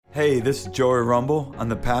Hey, this is Joey Rumble. I'm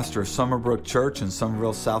the pastor of Summerbrook Church in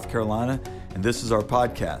Summerville, South Carolina, and this is our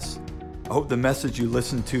podcast. I hope the message you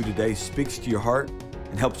listen to today speaks to your heart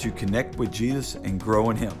and helps you connect with Jesus and grow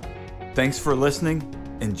in Him. Thanks for listening.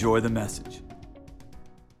 Enjoy the message.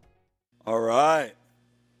 All right.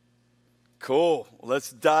 Cool.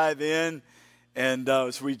 Let's dive in. And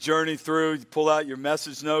as we journey through, pull out your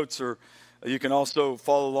message notes, or you can also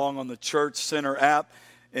follow along on the Church Center app.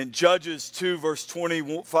 In Judges 2, verse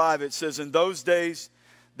 25, it says, "In those days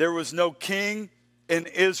there was no king in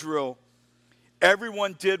Israel.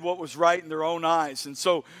 Everyone did what was right in their own eyes." And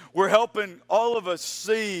so we're helping all of us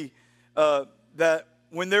see that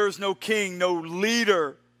when there is no king, no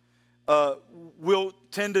leader will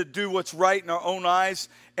tend to do what's right in our own eyes.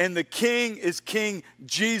 And the king is King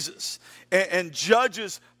Jesus. And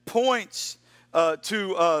Judges points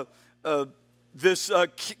to this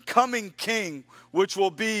coming king, which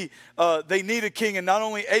will be, they need a king, and not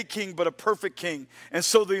only a king, but a perfect king. And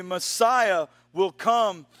so the Messiah will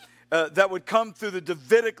come, that would come through the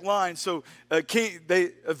Davidic line. So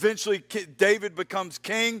David becomes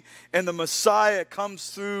king, and the Messiah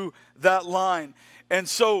comes through that line. And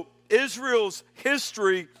so Israel's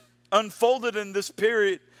history unfolded in this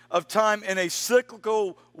period of time in a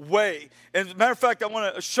cyclical way. And as a matter of fact, I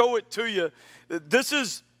want to show it to you.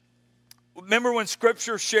 Remember when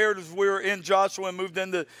Scripture shared as we were in Joshua and moved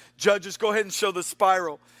into Judges? Go ahead and show the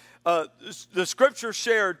spiral. The Scripture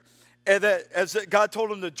shared that as God told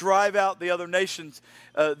them to drive out the other nations,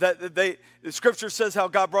 the Scripture says how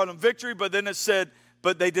God brought them victory, but then it said,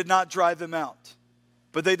 but they did not drive them out.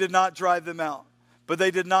 But they did not drive them out. But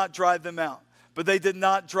they did not drive them out. But they did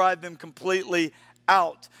not drive them completely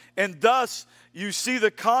out. And thus, you see the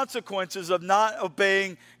consequences of not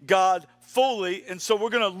obeying God fully. And so we're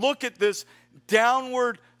going to look at this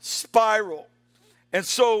downward spiral. And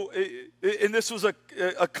so, and this was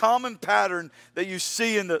a common pattern that you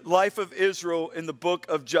see in the life of Israel in the book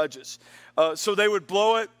of Judges. So they would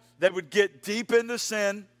blow it. They would get deep into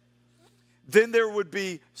sin. Then there would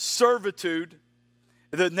be servitude.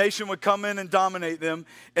 The nation would come in and dominate them.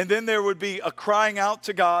 And then there would be a crying out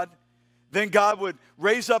to God. Then God would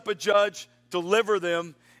raise up a judge, deliver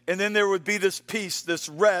them. And then there would be this peace, this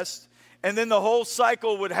rest. And then the whole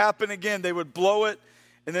cycle would happen again. They would blow it,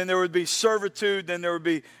 and then there would be servitude. Then there would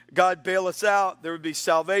be God bail us out. There would be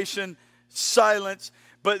salvation, silence.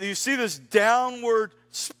 But you see this downward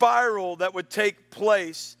spiral that would take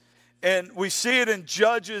place. And we see it in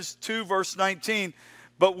Judges 2, verse 19.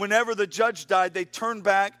 But whenever the judge died, they turned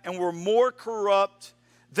back and were more corrupt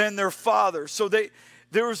than their father. So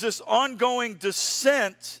there was this ongoing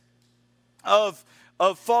descent of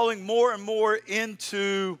falling more and more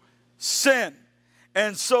into sin.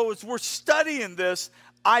 And so as we're studying this,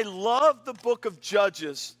 I love the book of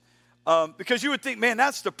Judges because you would think, man,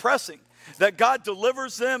 that's depressing. That God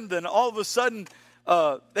delivers them, then all of a sudden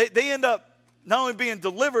they end up not only being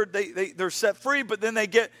delivered, they're set free, but then they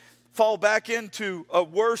fall back into a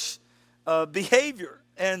worse behavior.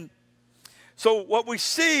 And so what we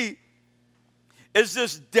see is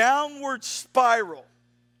this downward spiral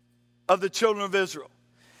of the children of Israel.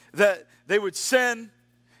 That they would sin,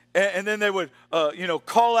 and then they would,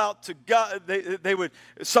 call out to God. They would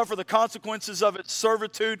suffer the consequences of its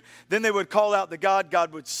servitude. Then they would call out to God.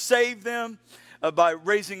 God would save them by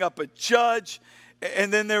raising up a judge.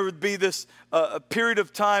 And then there would be this a period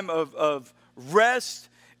of time of rest.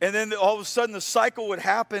 And then all of a sudden the cycle would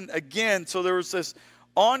happen again. So there was this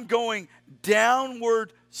ongoing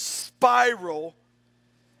downward spiral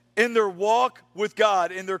in their walk with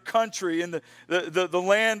God, in their country, in the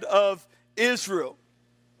land of Israel.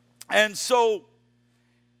 And so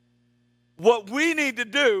what we need to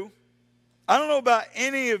do, I don't know about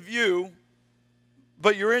any of you,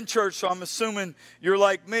 but you're in church, so I'm assuming you're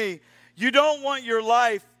like me. You don't want your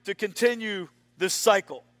life to continue this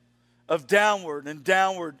cycle of downward and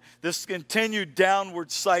downward, this continued downward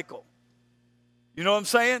cycle. You know what I'm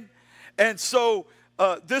saying? And so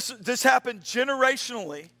this happened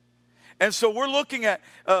generationally. And so we're looking at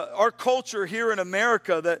our culture here in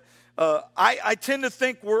America that I tend to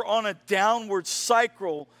think we're on a downward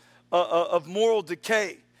cycle of moral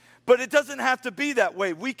decay. But it doesn't have to be that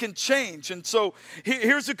way. We can change. And so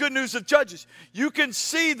here's the good news of Judges. You can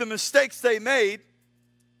see the mistakes they made,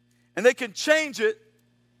 and they can change it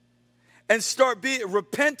and start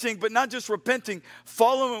repenting, but not just repenting,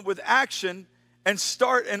 following it with action and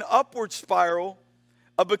start an upward spiral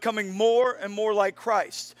of becoming more and more like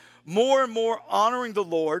Christ. More and more honoring the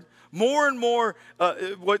Lord, more and more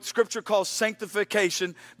what Scripture calls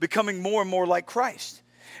sanctification, becoming more and more like Christ.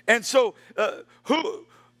 And so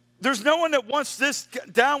there's no one that wants this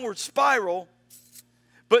downward spiral,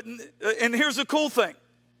 And here's the cool thing.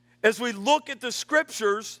 As we look at the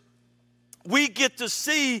scriptures, we get to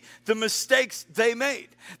see the mistakes they made.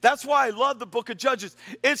 That's why I love the book of Judges.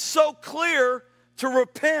 It's so clear to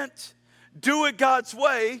repent, do it God's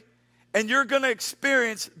way, and you're going to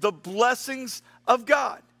experience the blessings of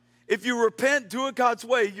God. If you repent, do it God's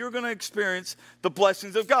way, you're going to experience the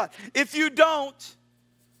blessings of God. If you don't,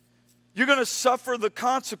 you're going to suffer the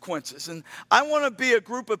consequences. And I want to be a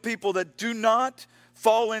group of people that do not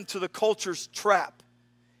fall into the culture's trap.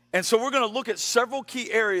 And so we're going to look at several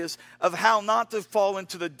key areas of how not to fall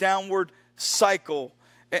into the downward cycle.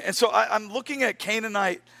 And so I'm looking at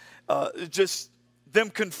Canaanite, just them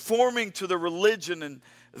conforming to the religion and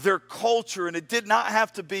their culture, and it did not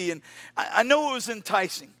have to be. And I know it was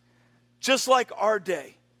enticing, just like our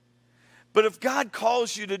day. But if God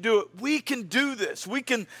calls you to do it, we can do this. We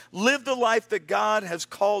can live the life that God has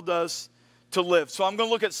called us to live. So I'm going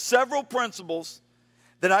to look at several principles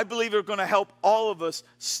that I believe are going to help all of us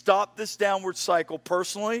stop this downward cycle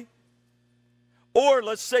personally. Or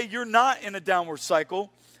let's say you're not in a downward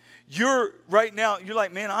cycle. You're right now, you're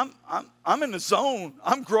like, man, I'm in the zone.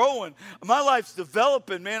 I'm growing. My life's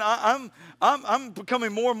developing, man. I'm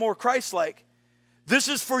becoming more and more Christ-like. This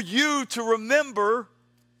is for you to remember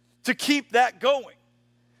to keep that going.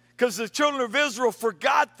 Because the children of Israel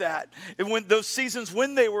forgot that. And when those seasons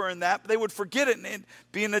when they were in that, they would forget it and it'd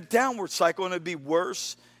be in a downward cycle and it'd be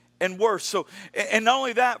worse and worse. So, and not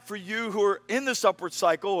only that, for you who are in this upward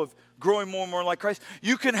cycle of growing more and more like Christ,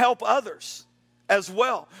 you can help others as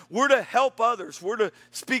well. We're to help others. We're to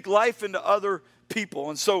speak life into other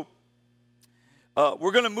people. And so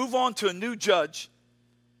we're going to move on to a new judge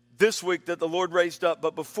this week that the Lord raised up.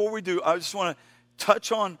 But before we do, I just want to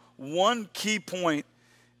touch on one key point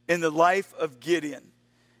in the life of Gideon.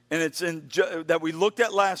 And it's that we looked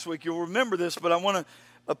at last week. You'll remember this, but I want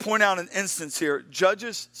to point out an instance here.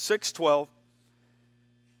 Judges 6:12.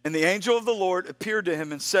 And the angel of the Lord appeared to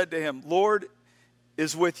him and said to him, Lord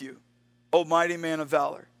is with you, O mighty man of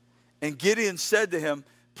valor. And Gideon said to him,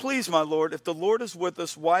 please, my Lord, if the Lord is with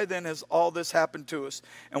us, why then has all this happened to us?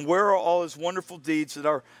 And where are all his wonderful deeds that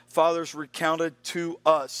our fathers recounted to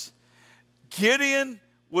us? Gideon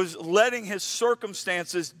was letting his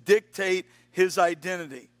circumstances dictate his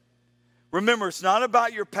identity. Remember, it's not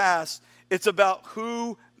about your past. It's about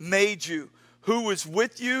who made you, who is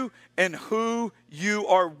with you, and who you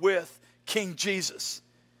are with, King Jesus.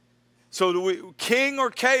 So king or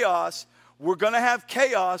chaos, we're going to have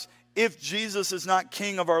chaos if Jesus is not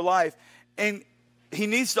king of our life. And he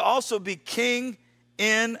needs to also be king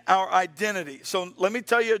in our identity. So let me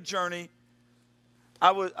tell you a journey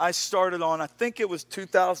I started on, I think it was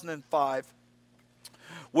 2005,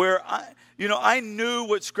 where I knew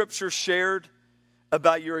what Scripture shared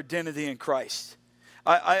about your identity in Christ.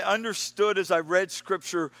 I understood as I read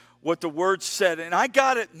Scripture what the Word said, and I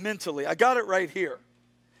got it mentally. I got it right here.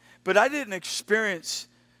 But I didn't experience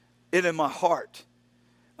it in my heart.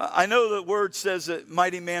 I know the Word says that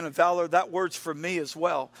mighty man of valor, that word's for me as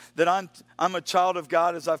well, that I'm a child of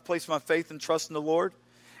God as I've placed my faith and trust in the Lord.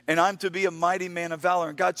 And I'm to be a mighty man of valor.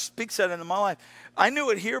 And God speaks that into my life. I knew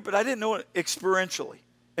it here, but I didn't know it experientially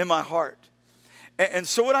in my heart. And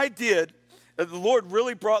so what I did, the Lord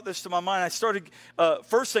really brought this to my mind. I started,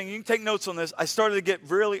 first thing, you can take notes on this. I started to get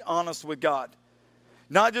really honest with God.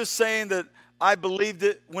 Not just saying that I believed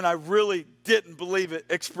it when I really didn't believe it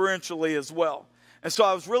experientially as well. And so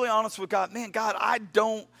I was really honest with God. Man, God, I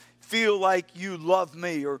don't feel like you love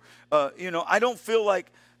me. Or, I don't feel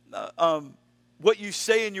like what you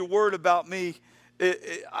say in your word about me,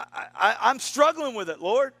 I'm struggling with it,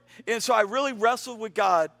 Lord. And so I really wrestled with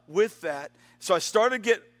God with that. So I started to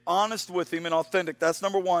get honest with him and authentic. That's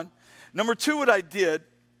number one. Number two, what I did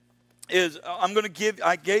is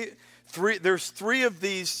I gave three. There's three of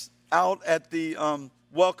these out at the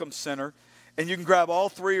Welcome Center. And you can grab all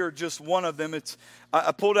three or just one of them.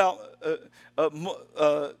 I pulled out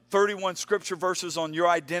 31 scripture verses on your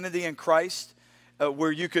identity in Christ,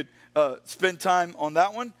 where you could spend time on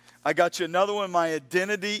that one. I got you another one, my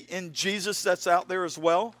identity in Jesus, that's out there as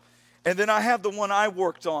well. And then I have the one I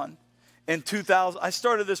worked on in 2000. I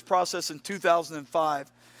started this process in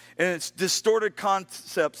 2005, and it's distorted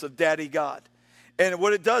concepts of Daddy God. And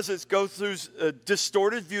what it does is go through a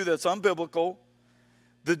distorted view that's unbiblical.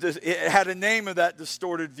 It had a name of that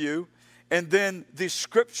distorted view, and then the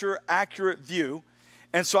scripture accurate view.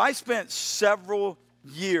 And so I spent several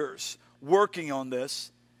years working on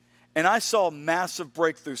this, and I saw massive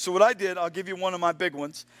breakthrough. So what I did, I'll give you one of my big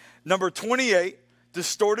ones. Number 28,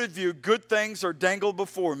 distorted view. Good things are dangled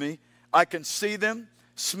before me. I can see them,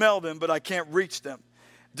 smell them, but I can't reach them.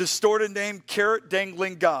 Distorted name, carrot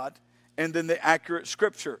dangling God. and then the accurate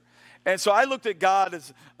scripture. And so I looked at God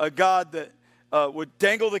as a God that would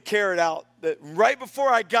dangle the carrot out, that right before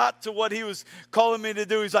I got to what he was calling me to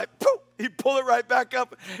do, he's like, poof, he'd pull it right back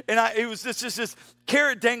up. And it was just this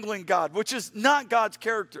carrot dangling God, which is not God's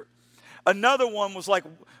character. Another one was like,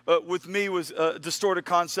 with me was a distorted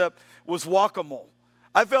concept, was whack-a-mole.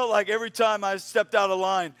 I felt like every time I stepped out of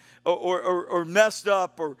line or messed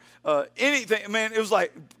up or anything, man, it was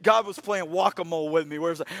like God was playing whack-a-mole with me,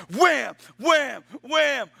 where it was like wham, wham,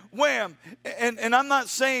 wham, wham. And I'm not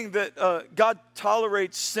saying that God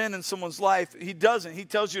tolerates sin in someone's life. He doesn't. He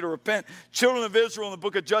tells you to repent. Children of Israel in the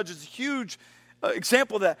book of Judges is a huge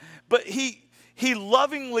example of that. But he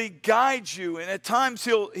lovingly guides you, and at times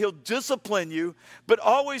he'll discipline you, but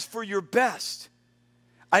always for your best.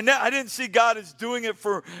 I didn't see God as doing it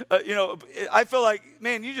for, I feel like,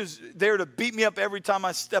 man, you just there to beat me up every time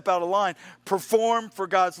I step out of line. Perform for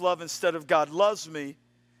God's love instead of God loves me,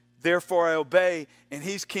 therefore I obey, and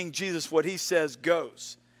he's King Jesus. What he says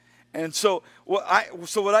goes. And so what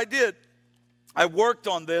I did, I worked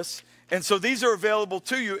on this, and so these are available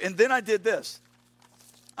to you. And then I did this.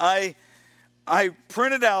 I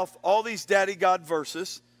printed out all these Daddy God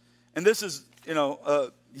verses, and this is,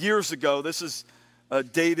 years ago. This is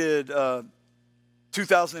dated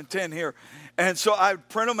 2010 here. And so I would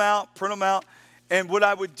print them out. And what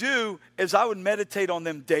I would do is I would meditate on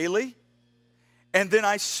them daily. And then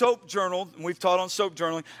I soap journaled, and we've taught on soap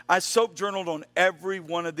journaling. I soap journaled on every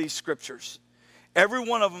one of these scriptures. Every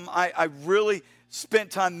one of them, I really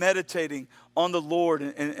spent time meditating on the Lord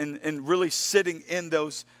and really sitting in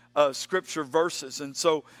those scripture verses. And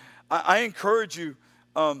so I encourage you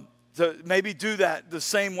to maybe do that the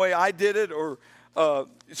same way I did it, or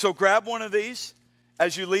so grab one of these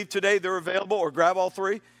as you leave today. They're available, or grab all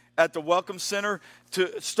three at the Welcome Center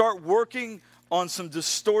to start working on some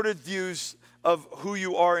distorted views of who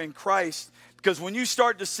you are in Christ. Because when you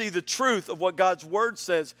start to see the truth of what God's Word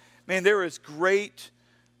says, man, there is great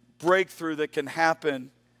breakthrough that can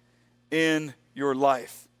happen in your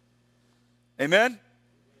life. Amen?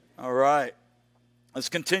 All right. Let's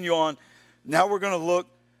continue on. Now we're going to look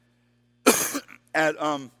at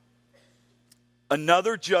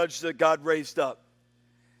another judge that God raised up.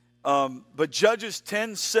 But Judges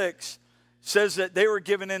 10:6 says that they were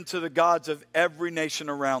given into the gods of every nation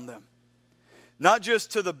around them. Not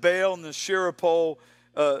just to the Baal and the Asherah pole,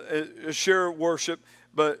 Asherah worship,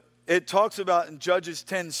 but it talks about in Judges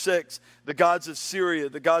 10:6 the gods of Syria,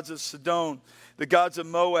 the gods of Sidon, the gods of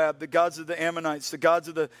Moab, the gods of the Ammonites, the gods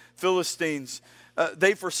of the Philistines.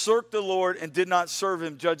 They forsook the Lord and did not serve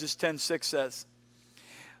him, Judges 10:6 says.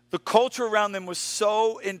 The culture around them was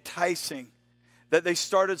so enticing that they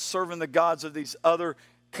started serving the gods of these other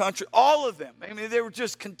countries. All of them. I mean, they were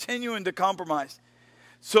just continuing to compromise.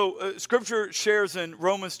 So Scripture shares in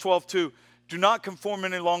Romans 12:2, do not conform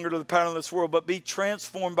any longer to the pattern of this world, but be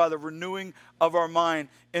transformed by the renewing of our mind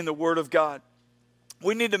in the Word of God.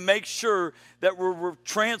 We need to make sure that we're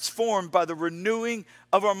transformed by the renewing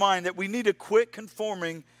of our mind, that we need to quit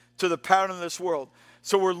conforming to the pattern of this world.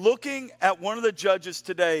 So we're looking at one of the judges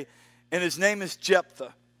today, and his name is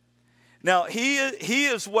Jephthah. Now, he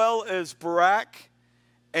as well as Barak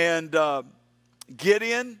and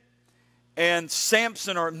Gideon and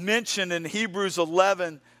Samson are mentioned in Hebrews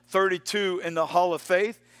 11:32 in the Hall of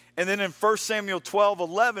Faith. And then in 1 Samuel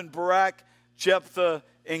 12:11, Barak, Jephthah,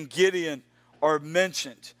 and Gideon are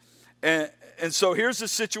mentioned. And so here's the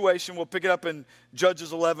situation. We'll pick it up in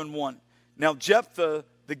Judges 11:1. Now Jephthah,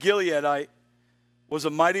 the Gileadite, was a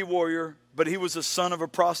mighty warrior, but he was the son of a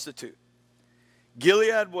prostitute.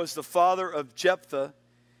 Gilead was the father of Jephthah,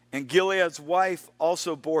 and Gilead's wife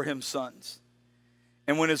also bore him sons.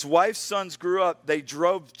 And when his wife's sons grew up, they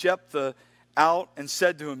drove Jephthah out and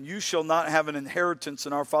said to him, you shall not have an inheritance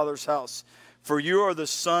in our father's house, for you are the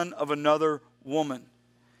son of another woman.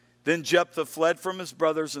 Then Jephthah fled from his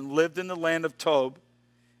brothers and lived in the land of Tob,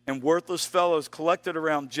 and worthless fellows collected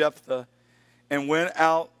around Jephthah and went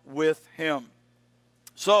out with him.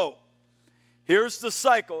 So, here's the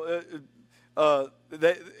cycle.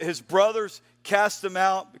 His brothers cast him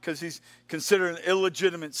out because he's considered an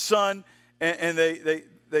illegitimate son, and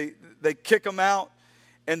they kick him out.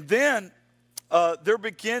 And then there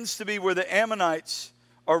begins to be where the Ammonites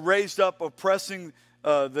are raised up oppressing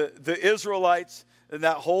the Israelites, and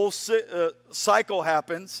that whole cycle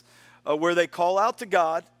happens where they call out to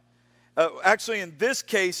God. Actually, in this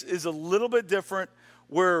case, is a little bit different,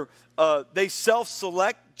 where they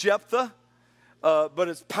self-select Jephthah, but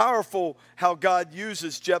it's powerful how God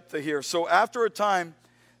uses Jephthah here. So after a time,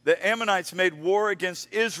 the Ammonites made war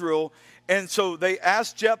against Israel, and so they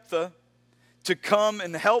asked Jephthah to come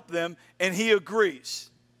and help them, and he agrees.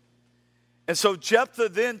 And so Jephthah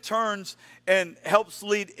then turns and helps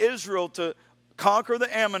lead Israel to conquer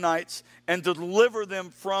the Ammonites and deliver them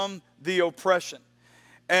from the oppression.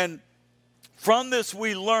 And from this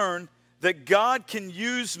we learn that God can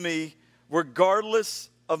use me regardless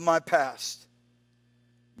of my past.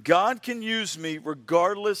 God can use me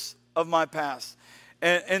regardless of my past.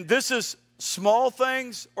 And this is small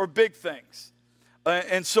things or big things.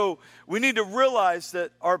 And so we need to realize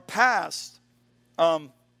that our past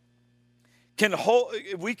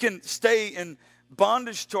we can stay in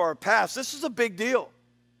bondage to our past. This is a big deal.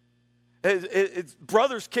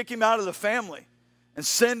 Brothers kick him out of the family and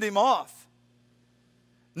send him off.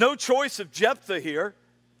 No choice of Jephthah here.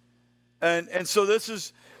 And so this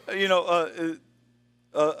is, a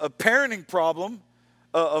parenting problem,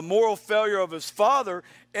 a moral failure of his father.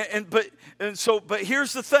 But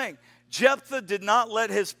here's the thing. Jephthah did not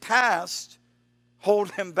let his past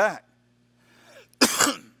hold him back.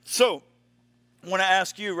 So I want to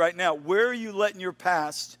ask you right now, where are you letting your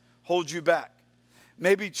past hold you back?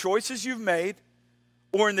 Maybe choices you've made,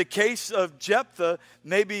 or in the case of Jephthah,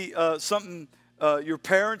 maybe something your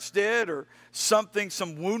parents did, or some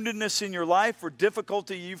woundedness in your life or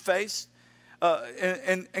difficulty you faced.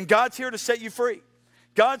 And God's here to set you free.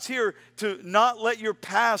 God's here to not let your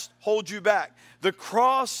past hold you back. The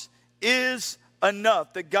cross is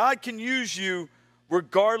enough, that God can use you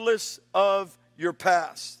regardless of your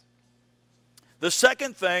past. The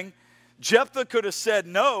second thing, Jephthah could have said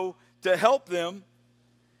no to help them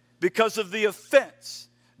because of the offense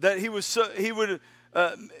that he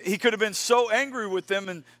could have been so angry with them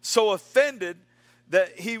and so offended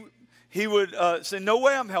that he would say, no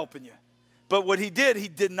way I'm helping you. But what he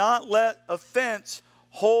did not let offense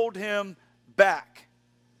hold him back.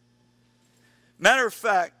 Matter of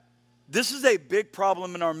fact, this is a big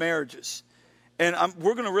problem in our marriages. And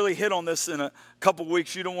we're going to really hit on this in a couple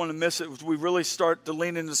weeks. You don't want to miss it. We really start to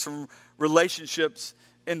lean into some relationships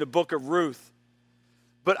in the book of Ruth.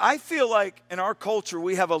 But I feel like in our culture,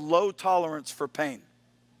 we have a low tolerance for pain.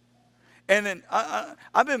 And then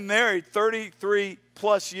I've been married 33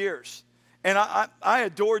 plus years. And I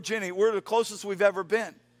adore Jenny. We're the closest we've ever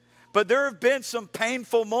been. But there have been some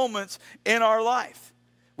painful moments in our life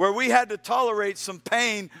where we had to tolerate some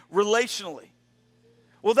pain relationally.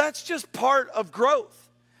 Well, that's just part of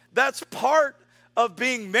growth. That's part of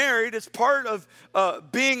being married. It's part of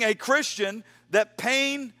being a Christian, that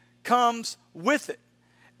pain comes with it.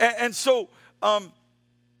 And so,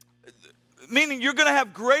 meaning you're going to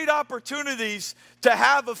have great opportunities to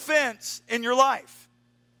have offense in your life.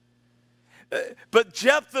 But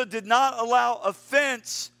Jephthah did not allow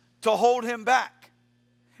offense to hold him back.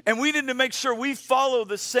 And we need to make sure we follow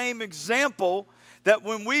the same example, that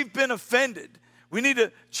when we've been offended, we need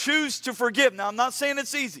to choose to forgive. Now, I'm not saying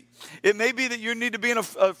it's easy. It may be that you need to be in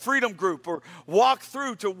a freedom group or work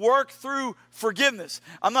through forgiveness.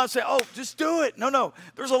 I'm not saying, just do it. No.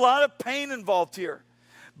 There's a lot of pain involved here.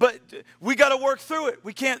 But we got to work through it.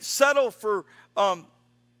 We can't settle for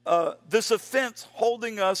this offense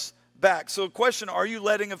holding us back. So question, are you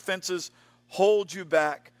letting offenses hold you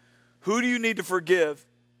back? Who do you need to forgive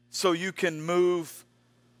so you can move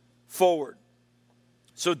forward?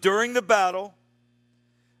 So during the battle,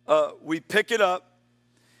 we pick it up,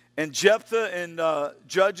 and Jephthah in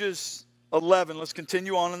Judges 11, let's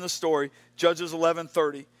continue on in the story, Judges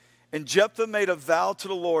 11:30. And Jephthah made a vow to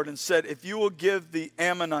the Lord and said, if you will give the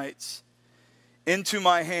Ammonites into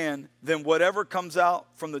my hand, then whatever comes out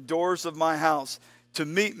from the doors of my house to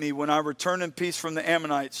meet me when I return in peace from the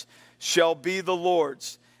Ammonites shall be the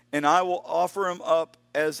Lord's, and I will offer him up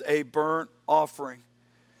as a burnt offering.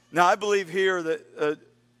 Now I believe here that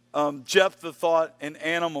Jephthah thought an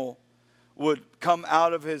animal would come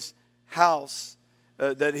out of his house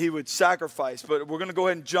that he would sacrifice. But we're going to go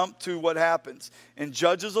ahead and jump to what happens. In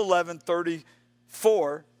Judges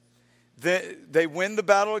 11:34, they win the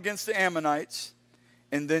battle against the Ammonites.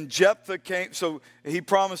 And then Jephthah came. So he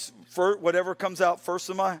promised, for whatever comes out first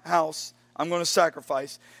in my house, I'm going to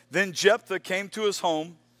sacrifice. Then Jephthah came to his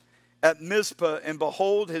home at Mizpah, and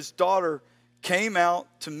behold, his daughter came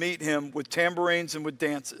out to meet him with tambourines and with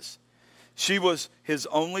dances. She was his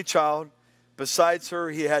only child. Besides her,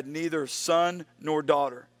 he had neither son nor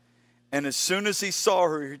daughter. And as soon as he saw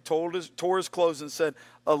her, he tore his clothes and said,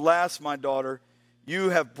 alas, my daughter, you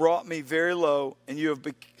have brought me very low, and you have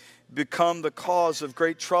become the cause of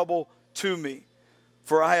great trouble to me.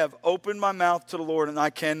 For I have opened my mouth to the Lord, and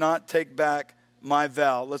I cannot take back my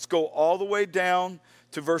vow. Let's go all the way down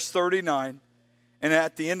to verse 39. And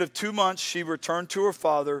at the end of 2 months, she returned to her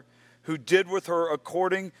father, who did with her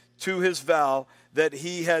according to his vow that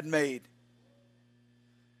he had made.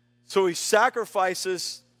 So he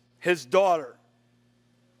sacrifices his daughter.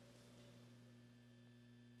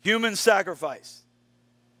 Human sacrifice.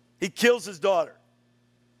 He kills his daughter.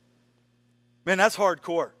 Man, that's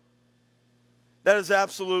hardcore. That is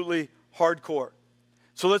absolutely hardcore.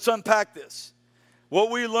 So let's unpack this.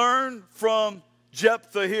 What we learn from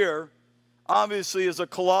Jephthah here, obviously, is a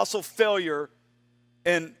colossal failure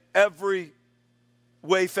in every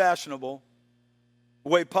way fashionable,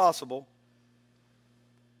 way possible.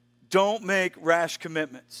 Don't make rash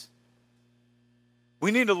commitments.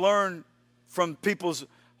 We need to learn from people's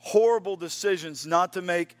horrible decisions not to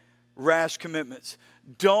make rash commitments.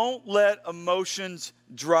 Don't let emotions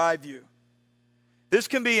drive you. This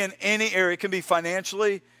can be in any area. It can be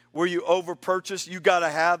financially, where you overpurchase. You got to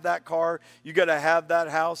have that car. You got to have that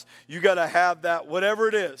house. You got to have that, whatever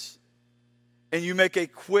it is. And you make a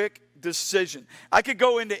quick decision. I could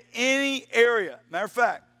go into any area. Matter of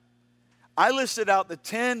fact, I listed out the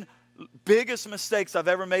 10 biggest mistakes I've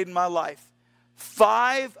ever made in my life.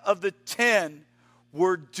 5 of the 10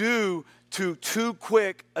 were due to too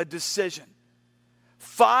quick a decision.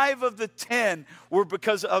 5 of the 10 were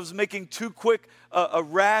because I was making too quick a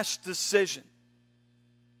rash decision.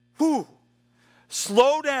 Whew.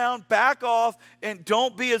 Slow down, back off, and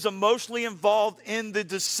don't be as emotionally involved in the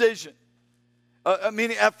decision.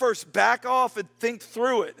 At first, back off and think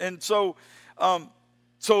through it. And so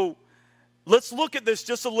let's look at this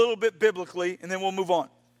just a little bit biblically, and then we'll move on.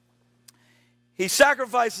 He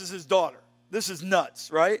sacrifices his daughter. This is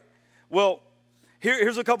nuts, right? Well,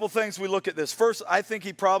 here's a couple things we look at this. First, I think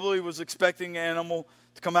he probably was expecting an animal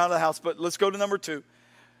to come out of the house, but let's go to number 2.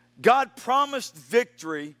 God promised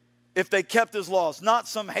victory if they kept his laws, not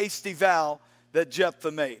some hasty vow that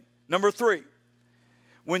Jephthah made. Number 3,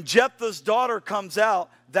 when Jephthah's daughter comes out,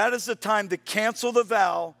 that is the time to cancel the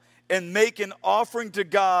vow and make an offering to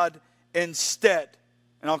God instead.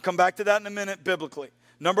 And I'll come back to that in a minute biblically.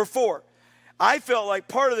 Number 4, I felt like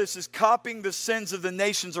part of this is copying the sins of the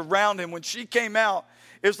nations around him. When she came out,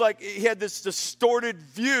 it was like he had this distorted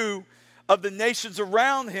view of the nations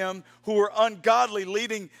around him who were ungodly,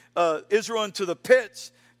 leading Israel into the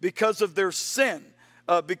pits because of their sin.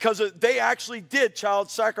 They actually did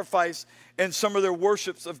child sacrifice in some of their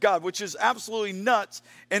worships of God, which is absolutely nuts.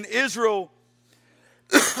 And Israel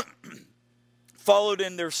followed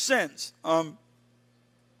in their sins.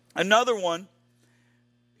 Another one,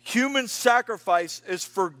 human sacrifice is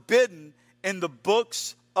forbidden in the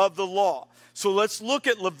books of the law. So let's look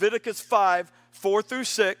at Leviticus 5, 4 through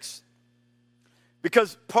 6.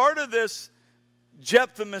 Because part of this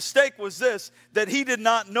Jephthah mistake was this, that he did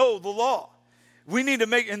not know the law. We need to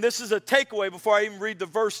make, and this is a takeaway before I even read the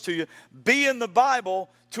verse to you, be in the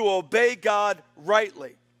Bible to obey God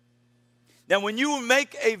rightly. Now, when you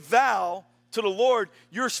make a vow to the Lord,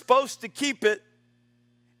 you're supposed to keep it,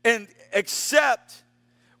 and except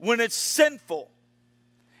when it's sinful.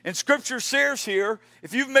 And Scripture says here,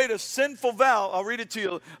 if you've made a sinful vow, I'll read it to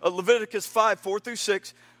you, Leviticus 5, 4 through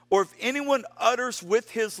 6, or if anyone utters with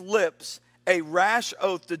his lips a rash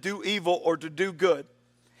oath to do evil or to do good,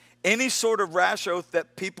 any sort of rash oath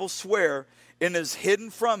that people swear and is hidden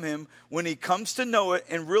from him, when he comes to know it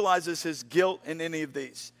and realizes his guilt in any of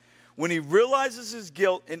these. When he realizes his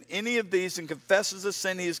guilt in any of these and confesses the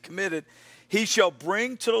sin he has committed, he shall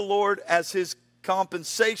bring to the Lord as his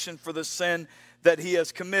compensation for the sin that he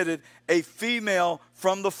has committed a female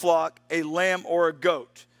from the flock, a lamb or a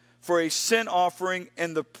goat, for a sin offering,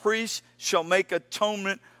 and the priest shall make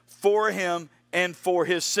atonement for him and for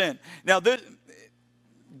his sin. Now,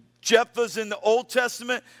 Jephthah's in the Old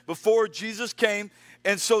Testament before Jesus came,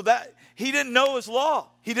 and so that he didn't know his law.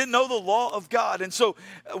 He didn't know the law of God. And so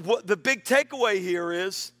what the big takeaway here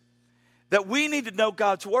is that we need to know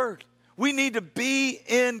God's word. We need to be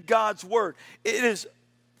in God's word. It is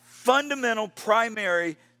fundamental,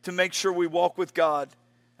 primary, to make sure we walk with God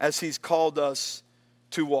as he's called us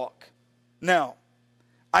to walk. Now,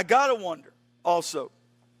 I got to wonder also,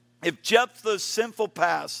 if Jephthah's sinful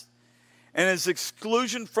past and his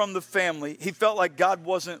exclusion from the family, he felt like God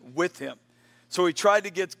wasn't with him. So he tried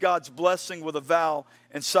to get God's blessing with a vow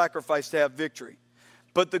and sacrifice to have victory.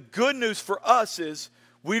 But the good news for us is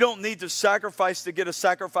we don't need to sacrifice to get a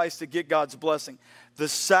sacrifice to get God's blessing. The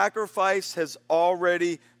sacrifice has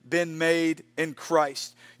already been made in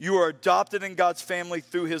Christ. You are adopted in God's family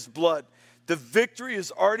through his blood. The victory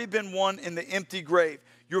has already been won in the empty grave.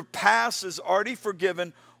 Your past is already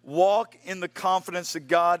forgiven. Walk in the confidence that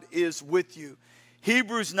God is with you.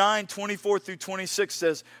 Hebrews 9, 24 through 26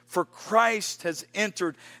 says, for Christ has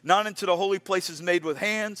entered not into the holy places made with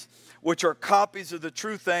hands, which are copies of the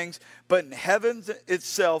true things, but in heaven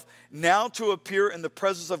itself, now to appear in the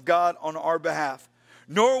presence of God on our behalf.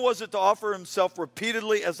 Nor was it to offer himself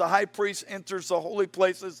repeatedly as the high priest enters the holy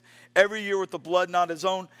places every year with the blood not his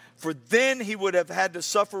own, for then he would have had to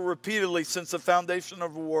suffer repeatedly since the foundation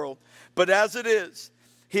of the world. But as it is,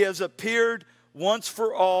 he has appeared once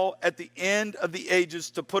for all at the end of the ages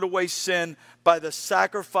to put away sin by the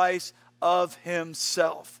sacrifice of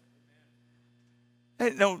himself.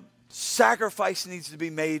 And no sacrifice needs to be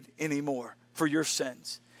made anymore for your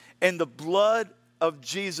sins. And the blood of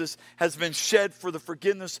Jesus has been shed for the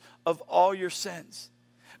forgiveness of all your sins.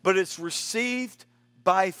 But it's received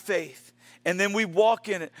by faith. And then we walk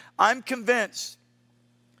in it. I'm convinced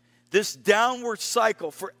this downward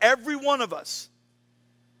cycle for every one of us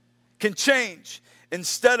can change.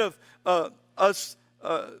 Instead of us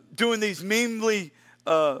doing these meanly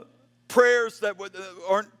prayers that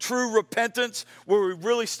aren't true repentance, where we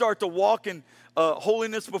really start to walk in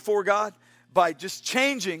holiness before God, by just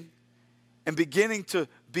changing and beginning to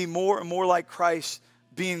be more and more like Christ,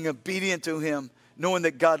 being obedient to him, knowing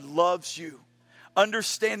that God loves you,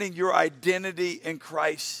 understanding your identity in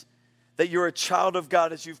Christ, that you're a child of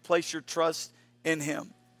God as you've placed your trust in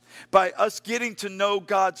him. By us getting to know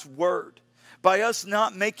God's word, by us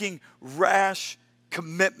not making rash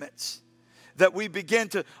commitments, that we begin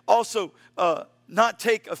to also not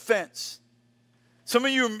take offense. Some of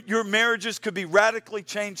you, your marriages could be radically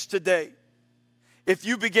changed today if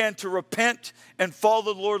you began to repent and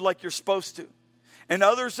follow the Lord like you're supposed to. And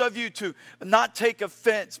others of you to not take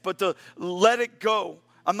offense, but to let it go.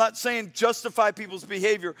 I'm not saying justify people's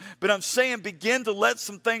behavior, but I'm saying begin to let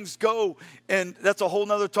some things go. And that's a whole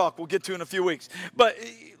nother talk we'll get to in a few weeks. But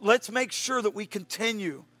let's make sure that we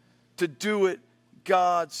continue to do it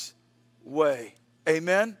God's way.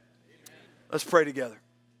 Amen? Amen. Let's pray together.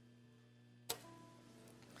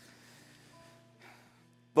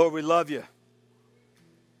 Lord, we love you.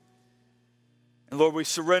 And Lord, we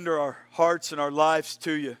surrender our hearts and our lives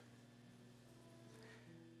to you.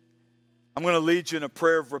 I'm going to lead you in a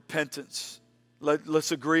prayer of repentance.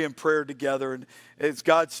 Let's agree in prayer together. And as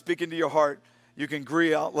God's speaking to your heart, you can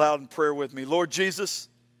agree out loud in prayer with me. Lord Jesus,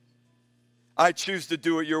 I choose to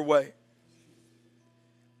do it your way.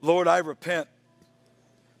 Lord, I repent.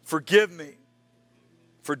 Forgive me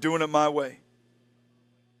for doing it my way.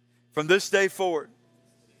 From this day forward,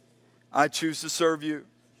 I choose to serve you.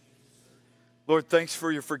 Lord, thanks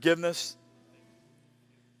for your forgiveness.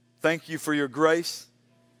 Thank you for your grace.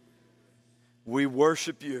 We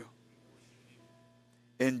worship you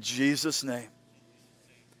in Jesus' name.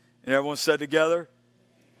 And everyone said together,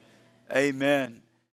 amen.